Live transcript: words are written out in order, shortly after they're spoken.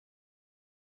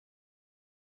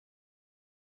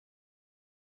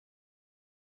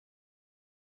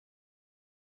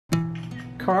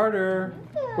Carter,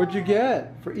 what'd you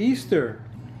get for Easter?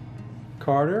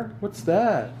 Carter, what's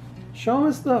that? Show him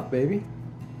his stuff, baby.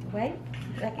 Wait.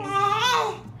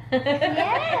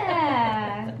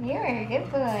 Yeah, you're a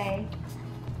good boy.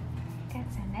 Got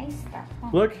some nice stuff. Huh?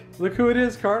 Look who it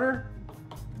is, Carter.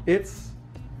 It's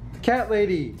the cat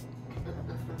lady,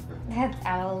 That's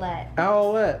Owlette.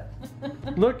 Owlette.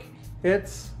 Look,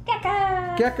 it's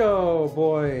Gecko. Gecko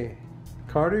boy.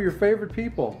 Carter, your favorite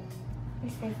people.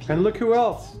 And look who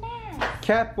else.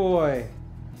 Cat boy.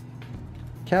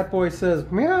 Cat boy says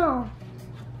meow.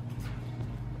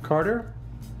 Carter?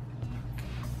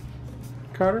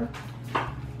 Carter?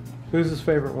 Who's his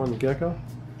favorite one? The gecko?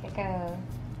 Gecko.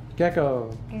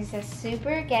 Gecko. He's a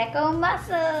super gecko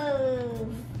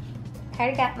muscles.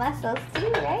 Carter got muscles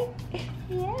too, right?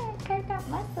 Yeah, Carter got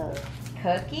muscles.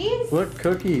 Cookies? Look,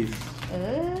 cookies.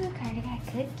 Ooh, Carter got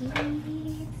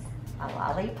cookies. A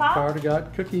lollipop? Carter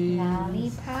got cookies. A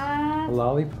Lollipop.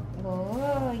 lollipop.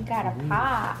 Oh, you got a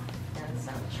pop. And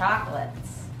some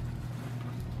chocolates.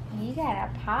 You got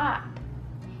a pop.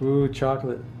 Ooh,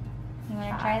 chocolate. You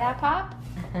want to try that pop?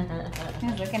 I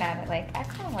was looking at it like, I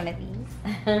kind of one of these.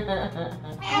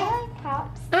 I like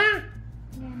pops.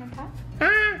 You want a pop?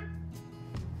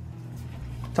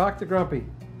 Talk to Grumpy.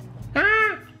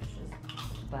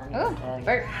 Bunny Oh, said.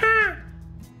 burp.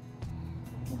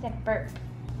 He's a burp.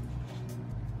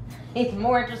 He's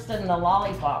more interested in the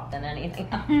lollipop than anything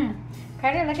else.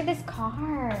 Carter, look at this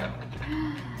car.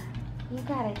 You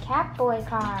got a cat boy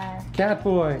car. Cat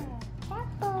boy. Cat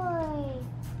boy.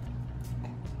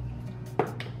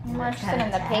 I'm more It's interested got in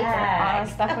a the paper, all tag.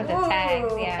 the stuff with the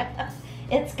tags, Ooh. yeah.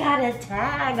 It's got a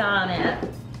tag on it.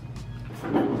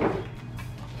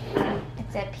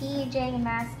 It's a PJ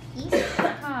Masks Easter,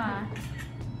 huh?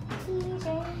 PJ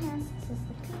Masks is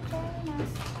the PJ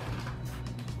Masks.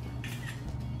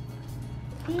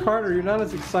 Carter, you're not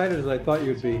as excited as I thought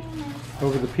you'd be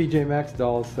over the PJ Maxx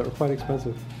dolls that were quite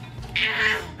expensive. He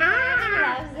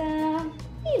loves them.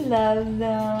 He loves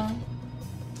them.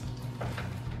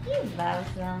 He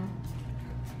loves them.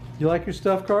 You like your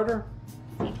stuff, Carter?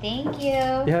 Say thank you.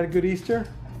 You had a good Easter?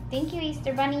 Thank you,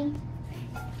 Easter Bunny.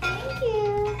 Thank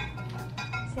you.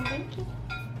 Say thank you.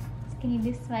 Can you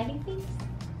do smiley face?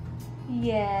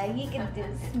 Yeah, you can do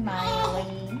smiley.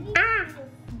 You can do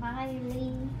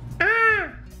smiley.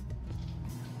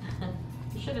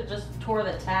 You should have just tore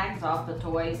the tags off the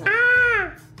toys and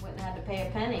wouldn't have had to pay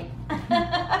a penny.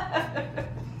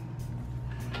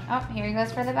 Oh, here he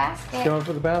goes for the basket. Going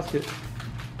for the basket.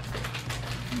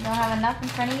 You don't have enough in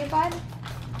front of you, bud?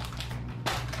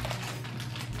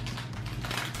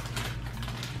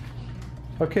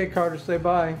 Okay, Carter, say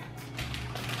bye.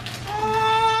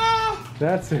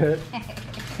 That's it.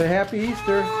 Say happy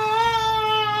Easter.